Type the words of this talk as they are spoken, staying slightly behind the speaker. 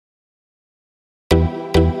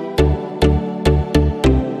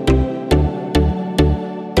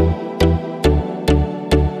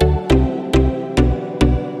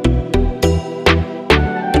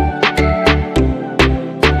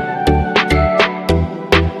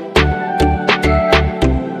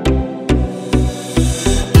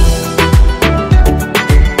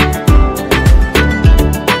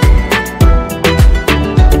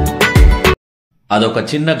అదొక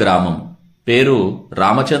చిన్న గ్రామం. పేరు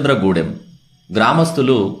రామచంద్రగూడెం.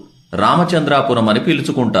 గ్రామస్తులు రామచంద్రాపురం అని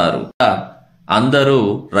పిలుచుకుంటారు. అందరూ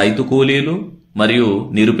రైతు కూలీలు మరియు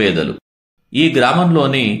నిరుపేదలు. ఈ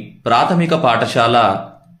గ్రామంలోని ప్రాథమిక పాఠశాల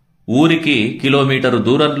ఊరికి కిలోమీటరు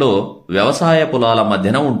దూరంలో వ్యవసాయ పొలాల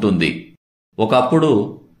మధ్యన ఉంటుంది. ఒకప్పుడు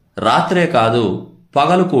రాత్రే కాదు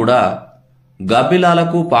పగలు కూడా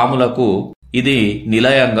గబ్బిలాలకు పాములకు ఇది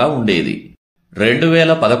నిలయంగా ఉండేది.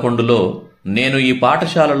 2011లో నేను ఈ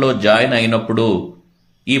పాఠశాలలో జాయిన్ అయినప్పుడు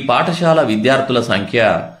ఈ పాఠశాల విద్యార్థుల సంఖ్య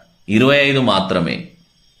 25 మాత్రమే.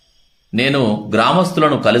 నేను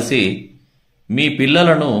గ్రామస్తులను కలిసి, మీ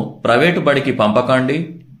పిల్లలను ప్రైవేటు బడికి పంపకండి,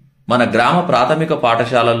 మన గ్రామ ప్రాథమిక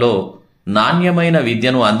పాఠశాలలో నాణ్యమైన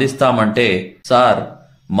విద్యను అందిస్తామంటే, సార్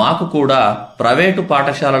మాకు కూడా ప్రైవేటు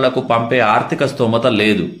పాఠశాలలకు పంపే ఆర్థిక స్తోమత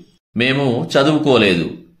లేదు, మేము చదువుకోలేదు,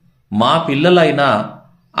 మా పిల్లలైనా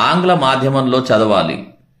ఆంగ్ల మాధ్యమంలో చదవాలి,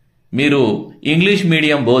 మీరు ఇంగ్లీష్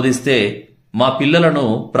మీడియం బోధిస్తే మా పిల్లలను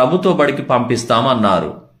ప్రభుత్వ బడికి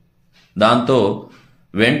పంపిస్తామన్నారు. దాంతో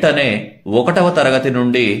వెంటనే 1వ తరగతి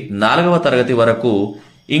నుండి 4వ తరగతి వరకు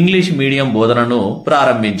ఇంగ్లీష్ మీడియం బోధనను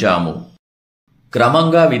ప్రారంభించాము.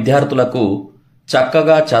 క్రమంగా విద్యార్థులకు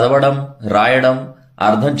చక్కగా చదవడం, రాయడం,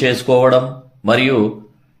 అర్థం చేసుకోవడం మరియు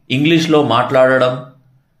ఇంగ్లీష్లో మాట్లాడడం,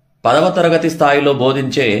 10వ తరగతి స్థాయిలో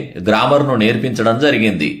బోధించే గ్రామర్ను నేర్పించడం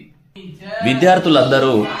జరిగింది.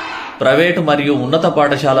 విద్యార్థులందరూ ప్రైవేటు మరియు ఉన్నత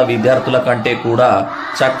పాఠశాల విద్యార్థుల కంటే కూడా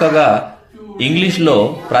చక్కగా ఇంగ్లీష్లో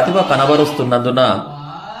ప్రతిభ కనబరుస్తున్నందున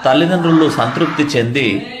తల్లిదండ్రులు సంతృప్తి చెంది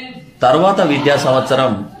తర్వాత విద్యా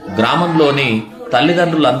సంవత్సరం గ్రామంలోని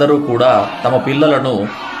తల్లిదండ్రులందరూ కూడా తమ పిల్లలను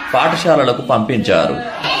పాఠశాలలకు పంపించారు.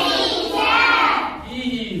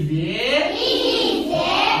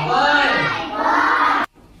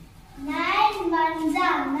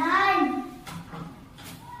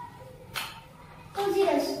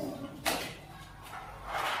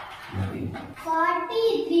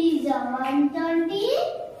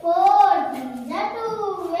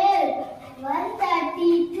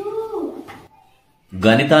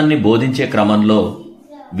 గణితాన్ని బోధించే క్రమంలో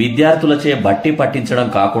విద్యార్థులచే బట్టి పట్టించడం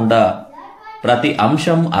కాకుండా ప్రతి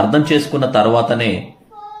అంశం అర్థం చేసుకున్న తర్వాతనే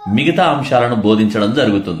మిగతా అంశాలను బోధించడం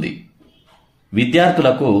జరుగుతుంది.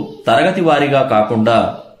 విద్యార్థులకు తరగతి వారీగా కాకుండా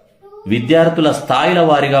విద్యార్థుల స్థాయిల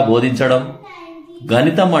వారీగా బోధించడం,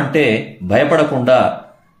 గణితం అంటే భయపడకుండా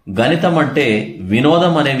గణితం అంటే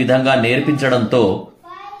వినోదం అనే విధంగా నేర్పించడంతో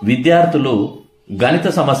విద్యార్థులు గణిత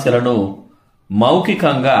సమస్యలను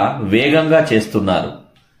మౌఖికంగా వేగంగా చేస్తున్నారు.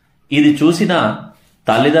 ఇది చూసిన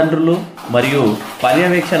తల్లిదండ్రులు మరియు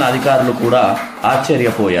పర్యవేక్షణ అధికారులు కూడా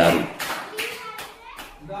ఆశ్చర్యపోయారు.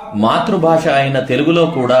 మాతృభాష అయిన తెలుగులో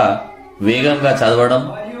కూడా వేగంగా చదవడం,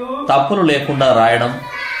 తప్పులు లేకుండా రాయడం,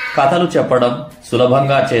 కథలు చెప్పడం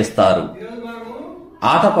సులభంగా చేస్తారు.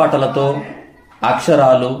 ఆటపాటలతో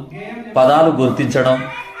అక్షరాలు, పదాలు గుర్తించడం,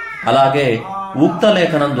 అలాగే ఉక్త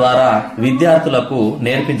లేఖనం ద్వారా విద్యార్థులకు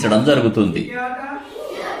నేర్పించడం జరుగుతుంది.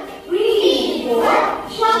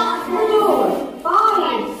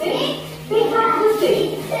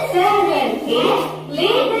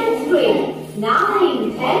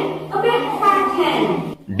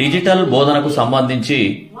 డిజిటల్ బోధనకు సంబంధించి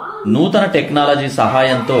నూతన టెక్నాలజీ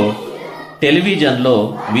సహాయంతో టెలివిజన్లో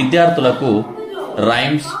విద్యార్థులకు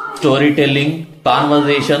రైమ్స్, స్టోరీ టెల్లింగ్,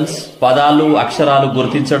 కాన్వర్జేషన్స్, పదాలు, అక్షరాలు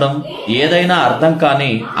గుర్తించడం, ఏదైనా అర్థం కాని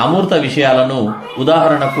అమూర్త విషయాలను,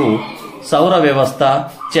 ఉదాహరణకు సౌర వ్యవస్థ,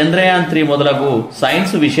 చంద్రయాన్ 3 మొదలగు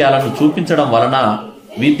సైన్స్ విషయాలను చూపించడం వలన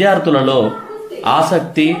విద్యార్థులలో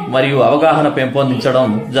ఆసక్తి మరియు అవగాహన పెంపొందించడం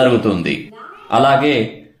జరుగుతుంది. అలాగే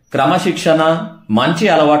క్రమశిక్షణ, మంచి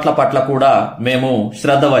అలవాట్ల పట్ల కూడా మేము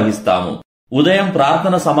శ్రద్ధ వహిస్తాము. ఉదయం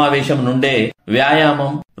ప్రార్థన సమావేశం నుండే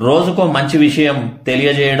వ్యాయామం, రోజుకో మంచి విషయం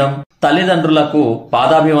తెలియజేయడం, తల్లిదండ్రులకు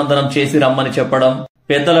పాదాభివందనం చేసి రమ్మని చెప్పడం,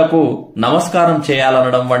 పెద్దలకు నమస్కారం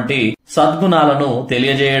చేయాలనడం వంటి సద్గుణాలను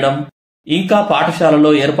తెలియజేయడం, ఇంకా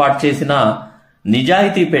పాఠశాలలో ఏర్పాటు చేసిన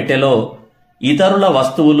నిజాయితీ పెట్టెలో ఇతరుల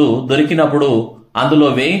వస్తువులు దొరికినప్పుడు అందులో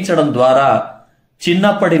వేయించడం ద్వారా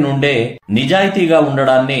చిన్నప్పటి నుండే నిజాయితీగా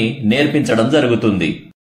ఉండడాన్ని నేర్పించడం జరుగుతుంది.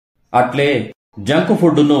 అట్లే జంక్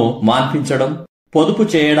ఫుడ్ను మాన్పించడం, పొదుపు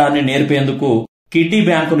చేయడాన్ని నేర్పేందుకు కిడ్డీ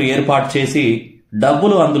బ్యాంకును ఏర్పాటు చేసి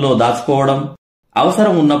డబ్బులు అందులో దాచుకోవడం,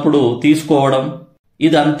 అవసరం ఉన్నప్పుడు తీసుకోవడం,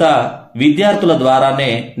 ఇదంతా విద్యార్థుల ద్వారానే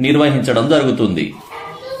నిర్వహించడం జరుగుతుంది.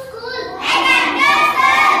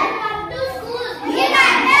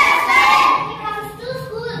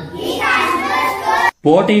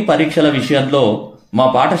 పోటీ పరీక్షల విషయంలో మా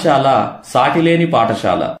పాఠశాల సాటిలేని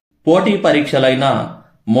పాఠశాల. పోటీ పరీక్షలైన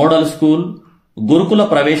మోడల్ స్కూల్, గురుకుల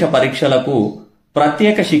ప్రవేశ పరీక్షలకు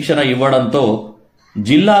ప్రత్యేక శిక్షణ ఇవ్వడంతో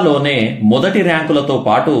జిల్లాలోనే మొదటి ర్యాంకులతో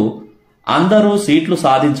పాటు అందరూ సీట్లు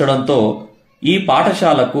సాధించడంతో ఈ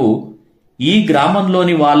పాఠశాలకు ఈ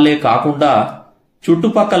గ్రామంలోని వాళ్లే కాకుండా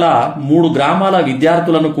చుట్టుపక్కల 3 గ్రామాల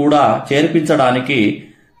విద్యార్థులను కూడా చేర్పించడానికి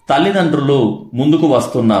తల్లిదండ్రులు ముందుకు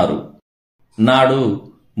వస్తున్నారు. నాడు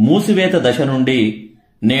మూసివేత దశ నుండి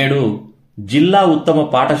నేడు జిల్లా ఉత్తమ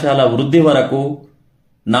పాఠశాల వృద్ధి వరకు,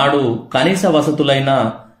 నాడు కనీస వసతులైన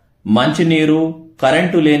మంచినీరు,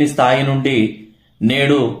 కరెంటు లేని స్థాయి నుండి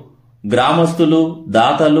నేడు గ్రామస్తులు,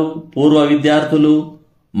 దాతలు, పూర్వ విద్యార్థులు,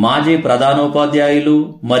 మాజీ ప్రధానోపాధ్యాయులు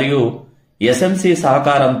మరియు ఎస్ఎంసి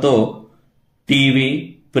సహకారంతో టీవీ,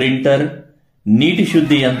 ప్రింటర్, నీటి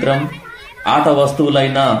శుద్ధి యంత్రం, ఆట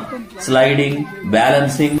వస్తువులైన sliding,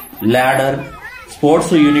 balancing, ladder,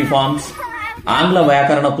 sports uniforms, ఆంగ్ల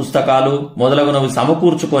వ్యాకరణ పుస్తకాలు మొదలగునవి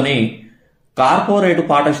సమకూర్చుకొని కార్పొరేటు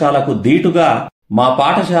పాఠశాలకు ధీటుగా మా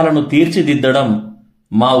పాఠశాలను తీర్చిదిద్దడం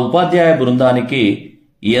మా ఉపాధ్యాయ బృందానికి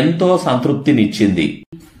ఎంతో సంతృప్తినిచ్చింది.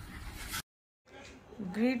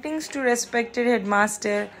 Greetings to respected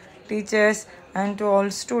headmaster, teachers and to all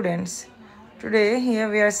students. Today here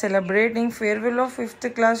we are celebrating farewell of 5th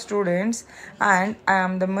class students and I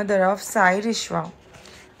am the mother of Sai Rishwa.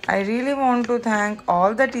 I really want to thank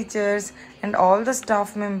all the teachers and all the staff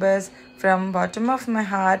members from bottom of my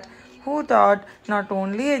heart who taught not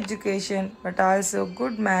only education but also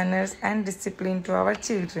good manners and discipline to our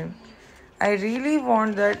children. I really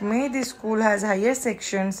want that may this school has higher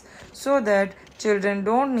sections so that children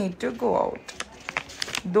don't need to go out.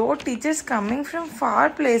 Though teachers coming from far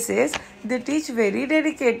places, they teach very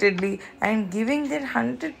dedicatedly and giving their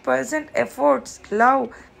 100% efforts, love,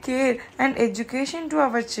 care and education to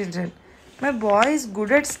our children. My boy is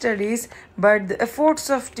good at studies, but the efforts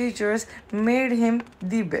of teachers made him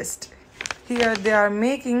the best. Here they are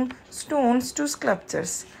making stones to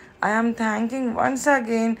sculptures. I am thanking once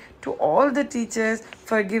again to all the teachers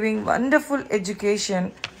for giving wonderful education.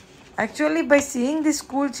 Actually, by seeing the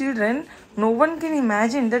school children, no one can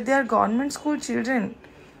imagine that they are government school children.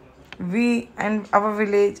 We and our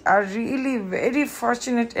village are really very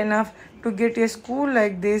fortunate enough to get a school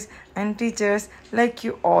like this and teachers like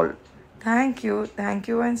you all. Thank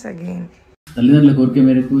you once again. తల్లిదండ్రుల కోరిక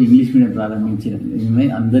మేరకు English medium ప్రారంభించిన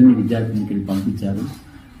అందరినీ విద్యార్థులను ఇక్కడికి పంపించారు.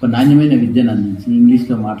 ఒక నాణ్యమైన విద్యను అందించి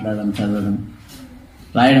ఇంగ్లీష్లో మాట్లాడడం, చదవడం,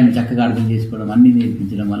 రాయడం చక్కగా అర్థం చేసుకోవడం అన్నీ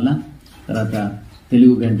నేర్పించడం వల్ల, తర్వాత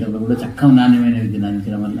తెలుగు గణితంలో కూడా చక్కగా నాణ్యమైన విద్యను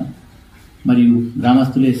అందించడం వల్ల మరియు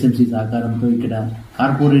గ్రామస్తులు ఎస్ఎంసి సహకారంతో ఇక్కడ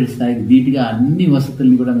కార్పొరేట్ స్థాయికి ధీటుగా అన్ని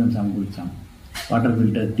వసతుల్ని కూడా మేము సమకూర్చాం. వాటర్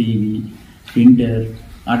ఫిల్టర్, టీవీ, ప్రింటర్,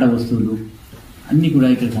 ఆట వస్తువులు అన్నీ కూడా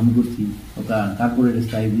ఇక్కడ సమకూర్చి ఒక కార్పొరేట్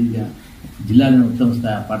స్థాయి ధీటుగా జిల్లాలోని ఉత్తమ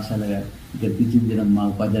స్థాయి పాఠశాలగా ఇక్కడ తీర్చిదిద్దడం మా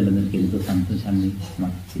ఉపాధ్యాయులందరికీ ఎంతో సంతోషాన్ని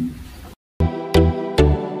మాకు ఇచ్చింది.